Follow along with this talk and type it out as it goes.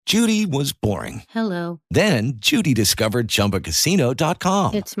Judy was boring. Hello. Then Judy discovered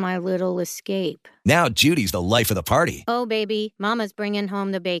ChumbaCasino.com. It's my little escape. Now Judy's the life of the party. Oh, baby, mama's bringing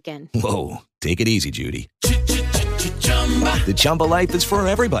home the bacon. Whoa, take it easy, Judy. The Chumba life is for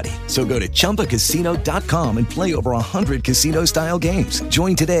everybody. So go to ChumbaCasino.com and play over 100 casino-style games.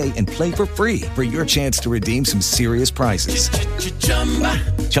 Join today and play for free for your chance to redeem some serious prizes.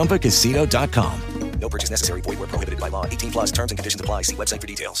 ChumbaCasino.com. No purchase necessary. Void where prohibited by law. 18 plus terms and conditions apply. See website for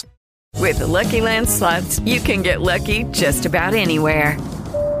details. With the Lucky Land Slots, you can get lucky just about anywhere.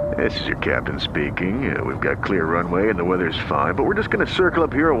 This is your captain speaking. We've got clear runway and the weather's fine, but we're just going to circle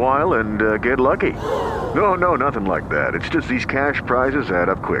up here a while and get lucky. No, nothing like that. It's just these cash prizes add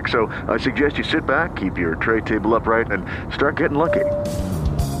up quick. So I suggest you sit back, keep your tray table upright, and start getting lucky.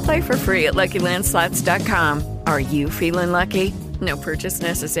 Play for free at LuckyLandSlots.com. Are you feeling lucky? No purchase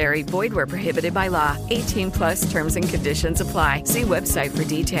necessary. Void where prohibited by law. 18 plus terms and conditions apply. See website for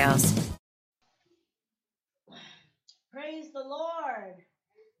details. Praise the Lord.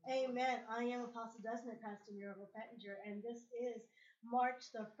 Amen. I am Apostle Desmond, Pastor Miracle Pettinger, and this is March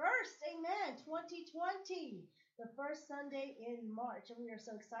the 1st. Amen. 2020. The first Sunday in March. And we are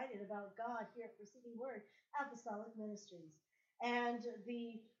so excited about God here at Preceding Word Apostolic Ministries. And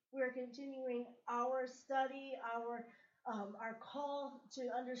we're continuing our study, our call to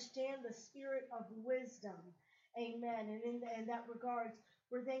understand the spirit of wisdom. Amen. And in that regards,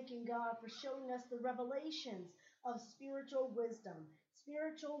 we're thanking God for showing us the revelations of spiritual wisdom.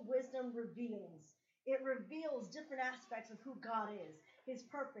 Spiritual wisdom reveals. It reveals different aspects of who God is, his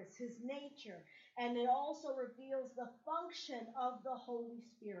purpose, his nature, and it also reveals the function of the Holy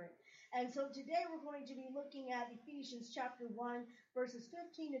Spirit. And so today we're going to be looking at Ephesians chapter 1, verses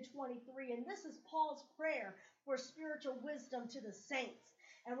 15 to 23. And this is Paul's prayer for spiritual wisdom to the saints.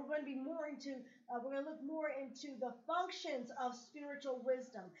 And we're going to be we're going to look more into the functions of spiritual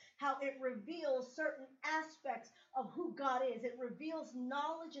wisdom, how it reveals certain aspects of who God is. It reveals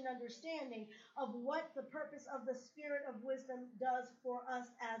knowledge and understanding of what the purpose of the spirit of wisdom does for us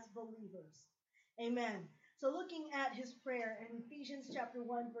as believers. Amen. So looking at his prayer in Ephesians chapter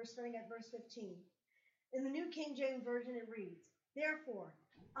 1, starting at verse 15. In the New King James Version it reads, "Therefore,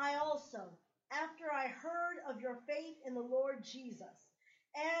 I also, after I heard of your faith in the Lord Jesus,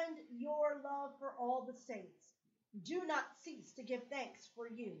 and your love for all the saints, do not cease to give thanks for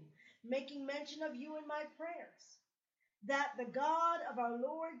you, making mention of you in my prayers, that the God of our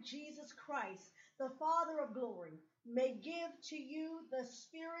Lord Jesus Christ, the Father of glory, may give to you the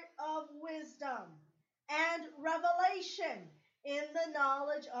spirit of wisdom and revelation in the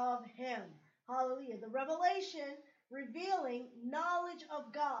knowledge of him." Hallelujah. The revelation revealing knowledge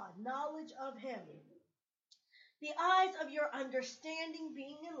of God, knowledge of him. "The eyes of your understanding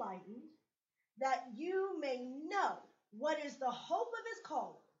being enlightened, that you may know what is the hope of his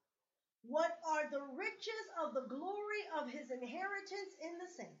calling, what are the riches of the glory of his inheritance in the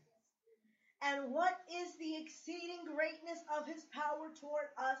saints, and what is the exceeding greatness of his power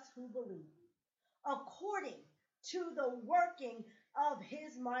toward us who believe, according to the working of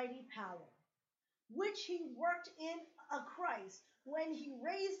his mighty power, which he worked in a Christ when he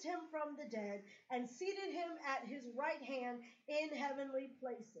raised him from the dead and seated him at his right hand in heavenly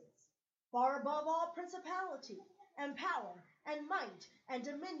places, far above all principality and power and might and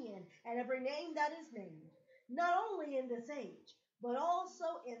dominion and every name that is named, not only in this age, but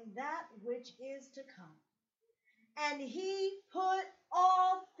also in that which is to come. And he put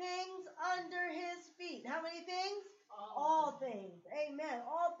all things under his feet." How many things? All things. Amen.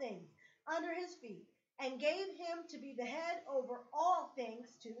 All things under his feet, and gave him to be the head over all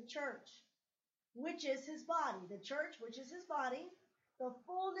things to the church, which is his body. The church, which is his body, the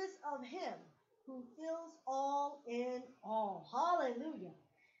fullness of him who fills all in all. Hallelujah.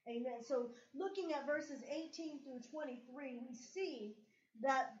 Amen. So looking at verses 18 through 23, we see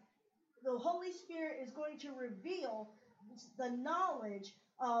that the Holy Spirit is going to reveal the knowledge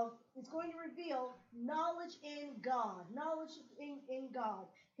of, it's going to reveal knowledge in God, knowledge in God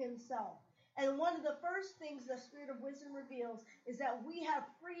himself. And one of the first things the Spirit of wisdom reveals is that we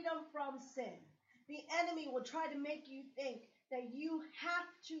have freedom from sin. The enemy will try to make you think that you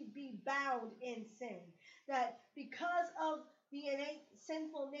have to be bound in sin, that because of the innate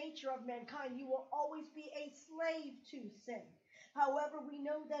sinful nature of mankind, you will always be a slave to sin. However, we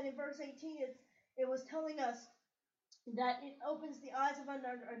know that in verse 18, it was telling us that it opens the eyes of our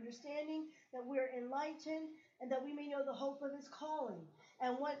understanding, that we're enlightened, and that we may know the hope of his calling.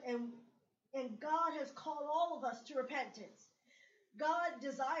 And God has called all of us to repentance. God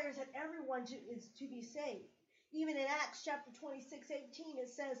desires that everyone is to be saved. Even in Acts chapter 26:18, it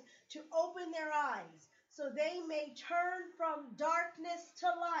says to open their eyes so they may turn from darkness to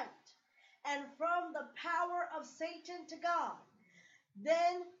light and from the power of Satan to God.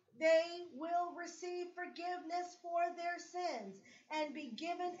 Then they will receive forgiveness for their sins and be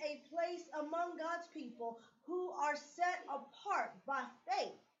given a place among God's people who are set apart by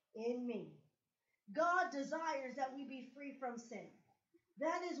faith in me. God desires that we be free from sin.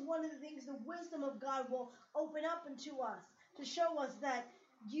 That is one of the things the wisdom of God will open up into us to show us that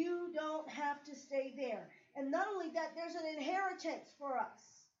you don't have to stay there. And not only that, there's an inheritance for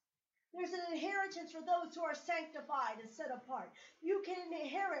us. There's an inheritance for those who are sanctified and set apart. You can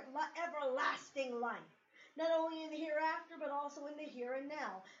inherit everlasting life, not only in the hereafter, but also in the here and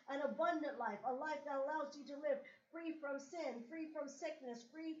now. An abundant life, a life that allows you to live free from sin, free from sickness,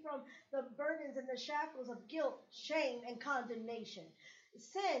 free from the burdens and the shackles of guilt, shame, and condemnation.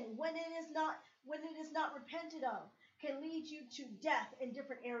 Sin, when it is not repented of, can lead you to death in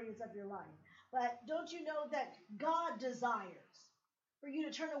different areas of your life. But don't you know that God desires for you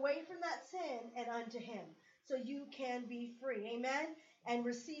to turn away from that sin and unto him so you can be free, amen, and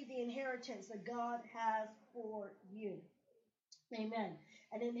receive the inheritance that God has for you, amen.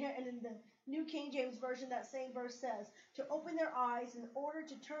 And in the New King James Version, that same verse says, to open their eyes in order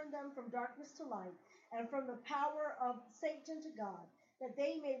to turn them from darkness to light and from the power of Satan to God, that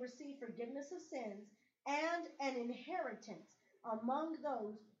they may receive forgiveness of sins and an inheritance among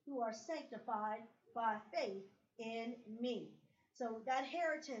those who are sanctified by faith in me. So that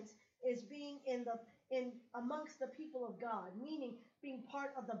inheritance is being in amongst the people of God, meaning being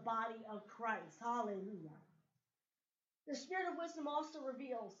part of the body of Christ. Hallelujah. The Spirit of wisdom also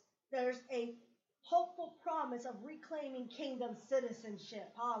reveals there's a hopeful promise of reclaiming kingdom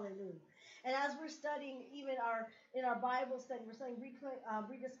citizenship. Hallelujah. And as we're studying, even in our Bible study, we're studying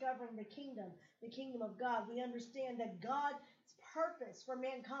rediscovering the kingdom of God. We understand that God's purpose for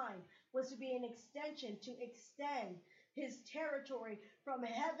mankind was to be an extension, to extend his territory from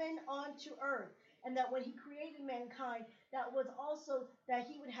heaven onto earth. And that when he created mankind, that was also that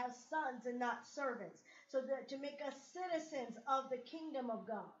he would have sons and not servants. So that to make us citizens of the kingdom of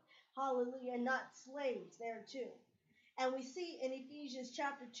God. Hallelujah. And not slaves there too. And we see in Ephesians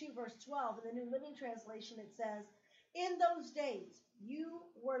chapter 2, verse 12, in the New Living Translation, it says, in those days, you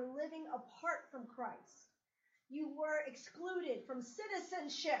were living apart from Christ. You were excluded from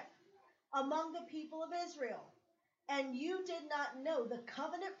citizenship among the people of Israel. And you did not know the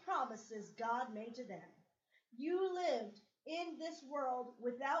covenant promises God made to them. You lived in this world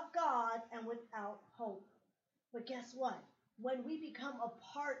without God and without hope. But guess what? When we become a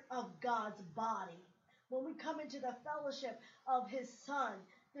part of God's body, when we come into the fellowship of his Son,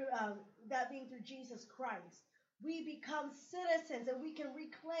 that being through Jesus Christ, we become citizens and we can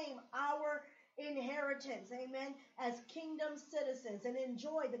reclaim our inheritance, amen, as kingdom citizens and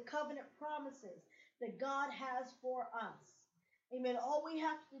enjoy the covenant promises that God has for us. Amen. All we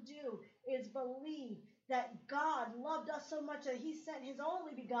have to do is believe that God loved us so much that he sent his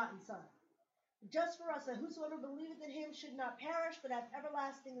only begotten Son, just for us, that whosoever believeth in him should not perish but have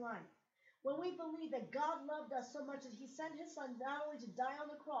everlasting life. When we believe that God loved us so much that he sent his Son not only to die on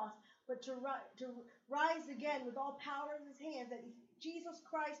the cross, but to rise again with all power in his hands, that Jesus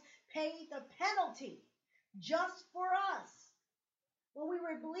Christ paid the penalty just for us. When we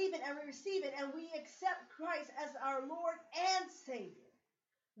believe it and we receive it and we accept Christ as our Lord and Savior,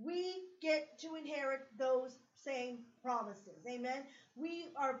 we get to inherit those same promises. Amen.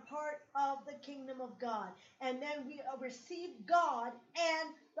 We are part of the kingdom of God. And then we receive God and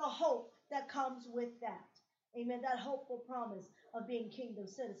the hope that comes with that. Amen. That hopeful promise of being kingdom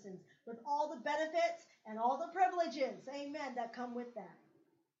citizens with all the benefits and all the privileges. Amen. That come with that.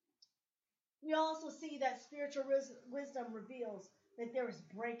 We also see that spiritual wisdom reveals that there is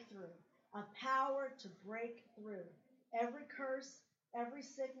breakthrough, a power to break through every curse, every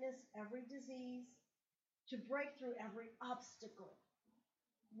sickness, every disease, to break through every obstacle.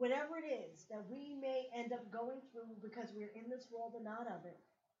 Whatever it is that we may end up going through because we're in this world and not of it,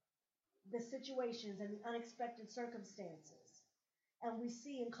 the situations and the unexpected circumstances. And we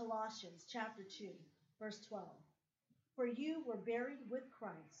see in Colossians chapter 2, verse 12, for you were buried with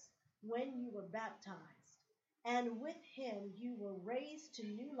Christ when you were baptized, and with him you were raised to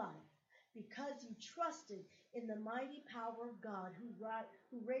new life, because you trusted in the mighty power of God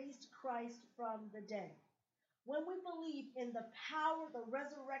who raised Christ from the dead. When we believe in the power, the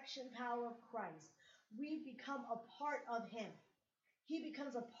resurrection power of Christ, we become a part of him. He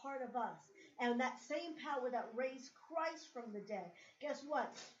becomes a part of us. And that same power that raised Christ from the dead, guess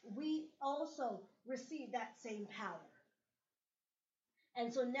what? We also receive that same power.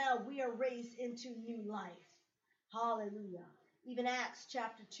 And so now we are raised into new life. Hallelujah. Even Acts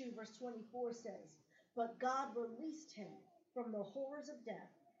chapter 2 verse 24 says, but God released him from the horrors of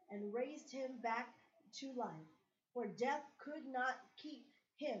death and raised him back to life, for death could not keep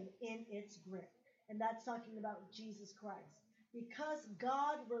him in its grip. And that's talking about Jesus Christ. Because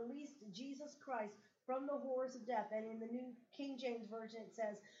God released Jesus Christ from the horrors of death, and in the New King James Version it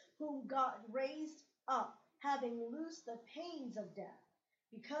says, whom God raised up, having loosed the pains of death,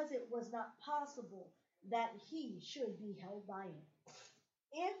 because it was not possible that he should be held by it.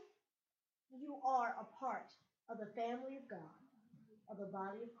 If you are a part of the family of God, of the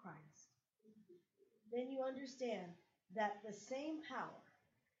body of Christ, then you understand that the same power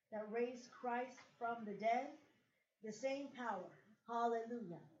that raised Christ from the dead, the same power,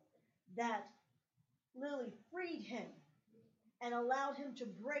 hallelujah, that literally freed him and allowed him to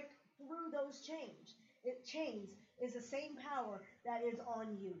break through those chains is the same power that is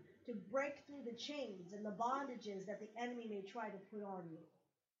on you, to break through the chains and the bondages that the enemy may try to put on you.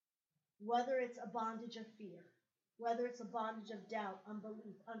 Whether it's a bondage of fear, whether it's a bondage of doubt,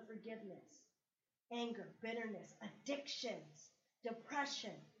 unbelief, unforgiveness, anger, bitterness, addictions,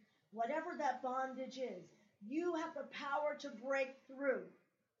 depression, whatever that bondage is, you have the power to break through.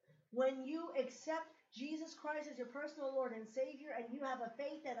 When you accept Jesus Christ as your personal Lord and Savior, and you have a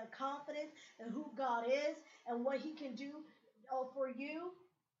faith and a confidence in who God is and what he can do for you,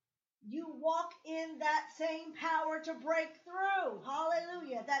 you walk in that same power to break through.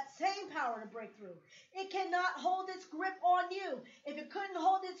 Hallelujah. That same power to break through. It cannot hold its grip on you. If it couldn't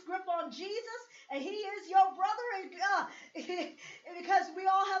hold its grip on Jesus, and he is your brother, and because we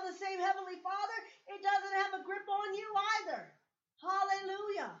all have the same Heavenly Father, it doesn't have a grip on you either.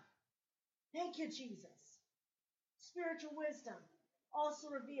 Hallelujah. Thank you, Jesus. Spiritual wisdom also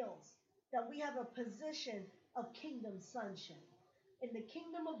reveals that we have a position of kingdom sonship. In the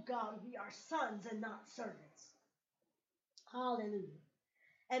kingdom of God, we are sons and not servants. Hallelujah.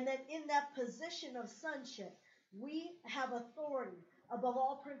 And that in that position of sonship, we have authority above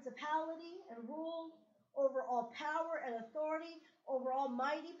all principality and rule, over all power and authority, over all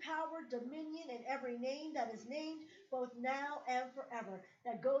mighty power, dominion, and every name that is named, both now and forever,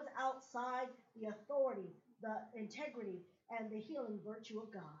 that goes outside the authority, the integrity, and the healing virtue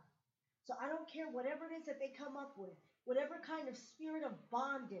of God. So I don't care whatever it is that they come up with, whatever kind of spirit of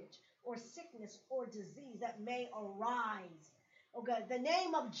bondage or sickness or disease that may arise. Okay, the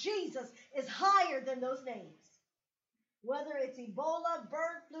name of Jesus is higher than those names. Whether it's Ebola,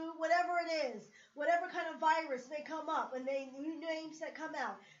 bird flu, whatever it is, whatever kind of virus may come up, and new names that come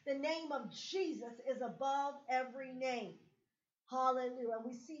out, the name of Jesus is above every name. Hallelujah. And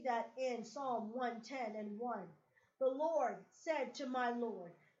we see that in Psalm 110 and 1. The Lord said to my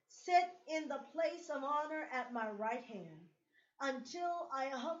Lord, sit in the place of honor at my right hand, until I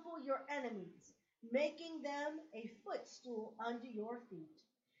humble your enemies, making them a footstool under your feet.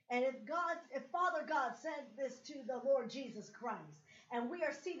 And if Father God said this to the Lord Jesus Christ, and we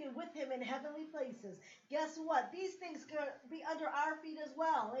are seated with him in heavenly places, guess what? These things could be under our feet as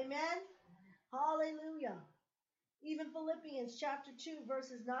well. Amen? Hallelujah. Even Philippians chapter 2,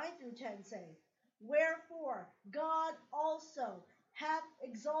 verses 9 through 10 say, wherefore God also hath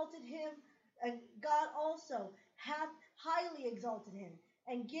exalted him, and God also hath highly exalted him,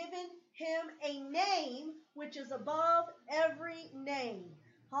 and given him a name which is above every name.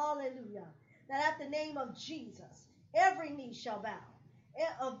 Hallelujah. That at the name of Jesus, every knee shall bow,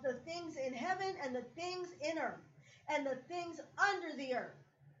 of the things in heaven and the things in earth and the things under the earth.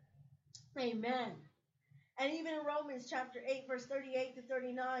 Amen. And even in Romans chapter 8, verse 38 to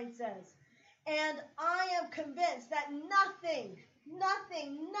 39 says, and I am convinced that nothing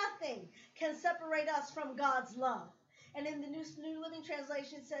can separate us from God's love. And in the New Living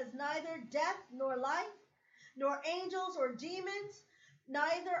Translation it says, neither death nor life, nor angels or demons,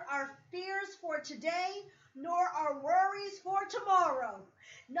 neither our fears for today, nor our worries for tomorrow,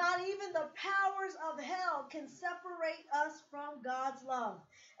 not even the powers of hell can separate us from God's love.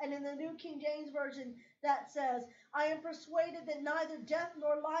 And in the New King James Version that says, I am persuaded that neither death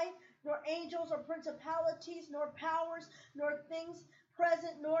nor life, nor angels or principalities, nor powers, nor things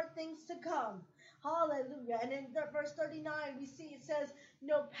present, nor things to come. Hallelujah. And in verse 39 we see it says,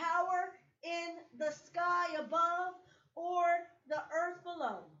 no power in the sky above or the earth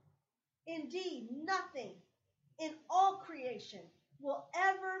below. Indeed, nothing in all creation will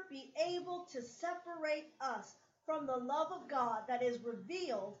ever be able to separate us from the love of God that is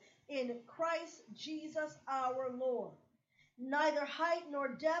revealed in Christ Jesus our Lord. Neither height nor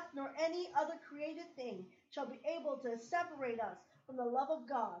depth nor any other created thing shall be able to separate us from the love of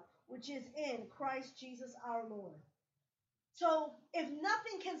God which is in Christ Jesus our Lord. So if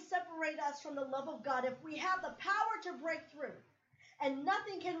nothing can separate us from the love of God, if we have the power to break through, and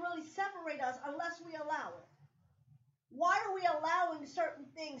nothing can really separate us unless we allow it, Why are we allowing certain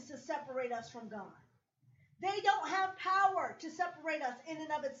things to separate us from God? They don't have power to separate us in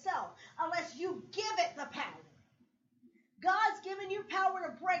and of itself unless you give it the power. God's given you power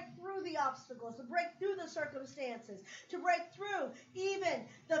to break through the obstacles, to break through the circumstances, to break through even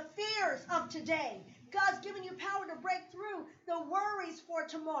the fears of today. God's given you power to break through the worries for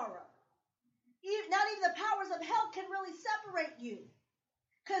tomorrow. Not even the powers of hell can really separate you.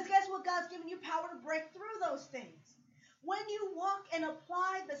 Because guess what? God's given you power to break through those things. When you walk and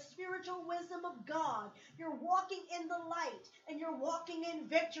apply the spiritual wisdom of God, you're walking in the light and you're walking in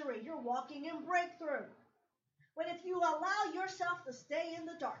victory. You're walking in breakthrough. But if you allow yourself to stay in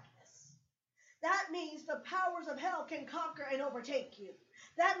the darkness, that means the powers of hell can conquer and overtake you.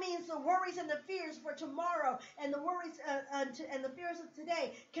 That means the worries and the fears for tomorrow and the worries and the fears of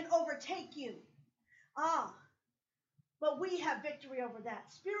today can overtake you. But we have victory over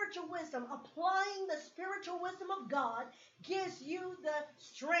that. Spiritual wisdom, applying the spiritual wisdom of God, gives you the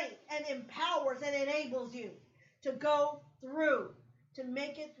strength and empowers and enables you to go through, to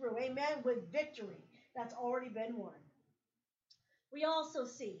make it through. Amen. With victory that's already been won. We also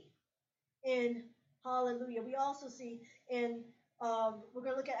see in, hallelujah, we're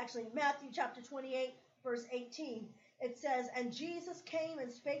going to look at actually Matthew chapter 28, verse 18. It says, "And Jesus came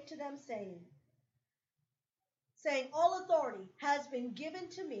and spake to them, saying, all authority has been given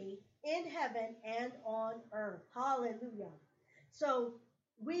to me in heaven and on earth." Hallelujah. So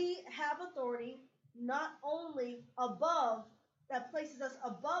we have authority not only above, that places us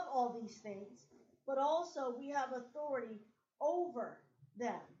above all these things, but also we have authority over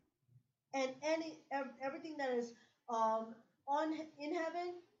them. And everything that is in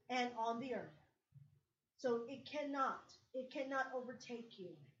heaven and on the earth. So it cannot overtake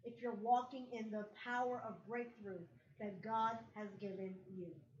you if you're walking in the power of breakthrough that God has given you.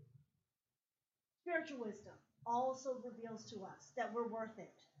 Spiritual wisdom also reveals to us that we're worth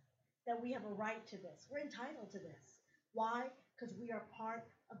it, that we have a right to this. We're entitled to this. Why? Because we are part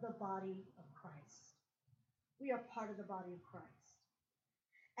of the body of Christ. We are part of the body of Christ.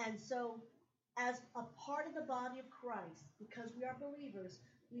 And so, as a part of the body of Christ, because we are believers,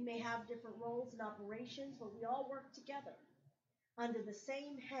 we may have different roles and operations, but we all work together under the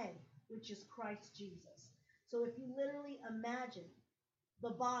same head, which is Christ Jesus. So if you literally imagine the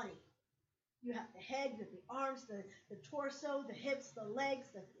body, you have the head, you have the arms, the torso, the hips, the legs,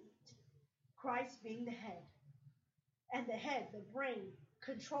 the feet. Christ being the head. And the head, the brain,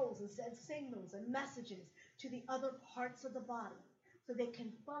 controls and sends signals and messages to the other parts of the body so they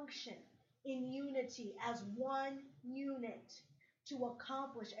can function in unity as one unit to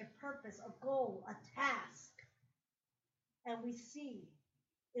accomplish a purpose, a goal, a task. And we see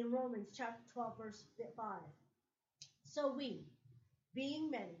in Romans chapter 12, verse 5, "So we,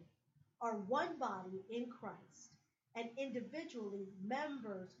 being many, are one body in Christ, and individually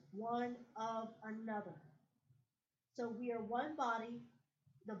members one of another." So we are one body,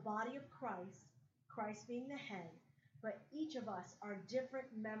 the body of Christ, Christ being the head, but each of us are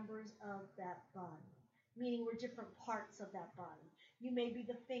different members of that body, meaning we're different parts of that body. You may be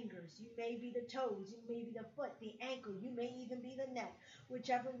the fingers, you may be the toes, you may be the foot, the ankle, you may even be the neck.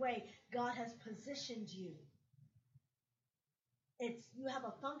 Whichever way God has positioned you. You have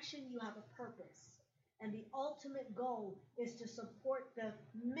a function, you have a purpose. And the ultimate goal is to support the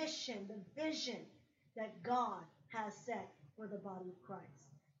mission, the vision that God has set for the body of Christ.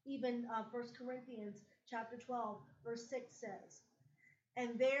 Even 1 Corinthians chapter 12, verse 6 says,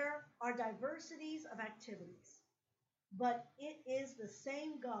 "And there are diversities of activities, but it is the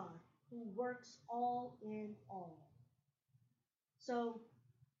same God who works all in all." So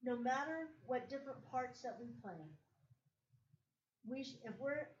no matter what different parts that we play, if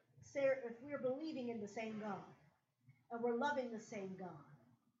we're believing in the same God and we're loving the same God,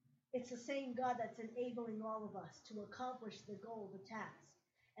 it's the same God that's enabling all of us to accomplish the goal, the task,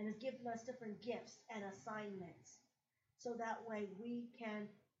 and has given us different gifts and assignments so that way we can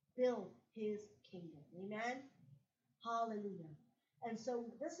build his kingdom. Amen? Hallelujah. And so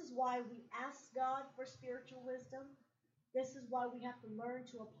this is why we ask God for spiritual wisdom. This is why we have to learn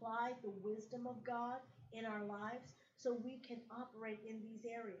to apply the wisdom of God in our lives so we can operate in these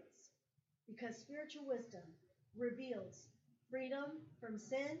areas. Because spiritual wisdom reveals freedom from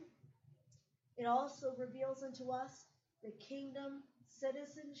sin. It also reveals unto us the kingdom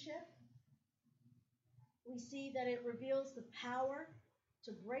citizenship. We see that it reveals the power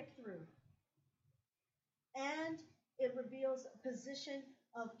to break through. And it reveals a position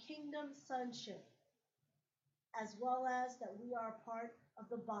of kingdom sonship, as well as that we are part of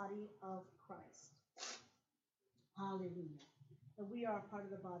the body of Christ. Hallelujah. That we are a part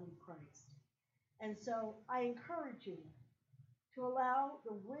of the body of Christ. And so I encourage you to allow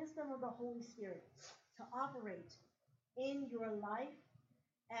the wisdom of the Holy Spirit to operate in your life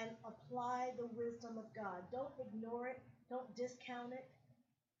and apply the wisdom of God. Don't ignore it. Don't discount it.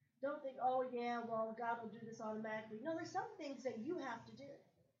 Don't think, oh yeah, well, God will do this automatically. No, there's some things that you have to do.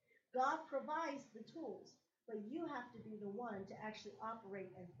 God provides the tools, but you have to be the one to actually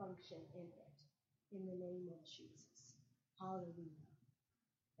operate and function in it. In the name of Jesus. Hallelujah.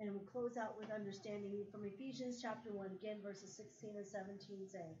 And we'll close out with understanding from Ephesians chapter 1, again, verses 16 and 17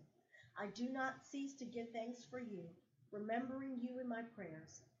 saying, I do not cease to give thanks for you, remembering you in my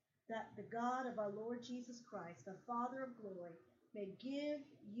prayers, that the God of our Lord Jesus Christ, the Father of glory, may give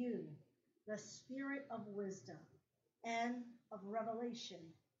you the spirit of wisdom and of revelation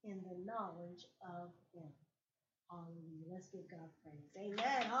in the knowledge of him. Hallelujah. Let's give God praise.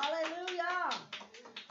 Amen. Hallelujah.